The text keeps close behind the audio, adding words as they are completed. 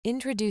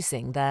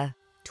Introducing the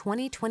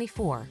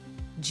 2024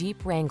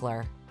 Jeep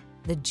Wrangler.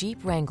 The Jeep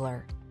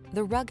Wrangler,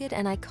 the rugged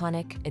and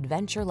iconic,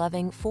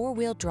 adventure-loving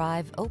four-wheel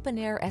drive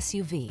open-air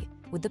SUV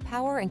with the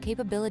power and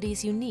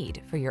capabilities you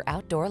need for your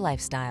outdoor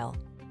lifestyle.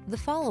 The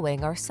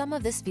following are some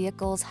of this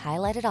vehicle's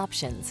highlighted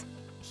options: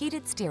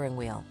 heated steering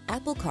wheel,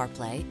 Apple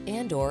CarPlay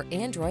and/or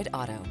Android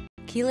Auto,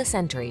 keyless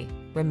entry,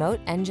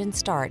 remote engine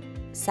start,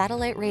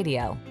 satellite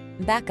radio,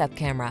 backup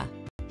camera,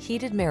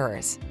 heated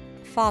mirrors,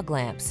 fog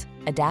lamps,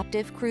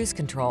 adaptive cruise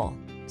control,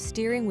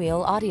 steering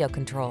wheel audio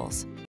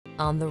controls.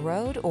 On the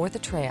road or the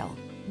trail,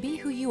 be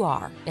who you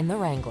are in the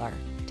Wrangler.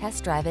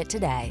 Test drive it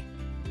today.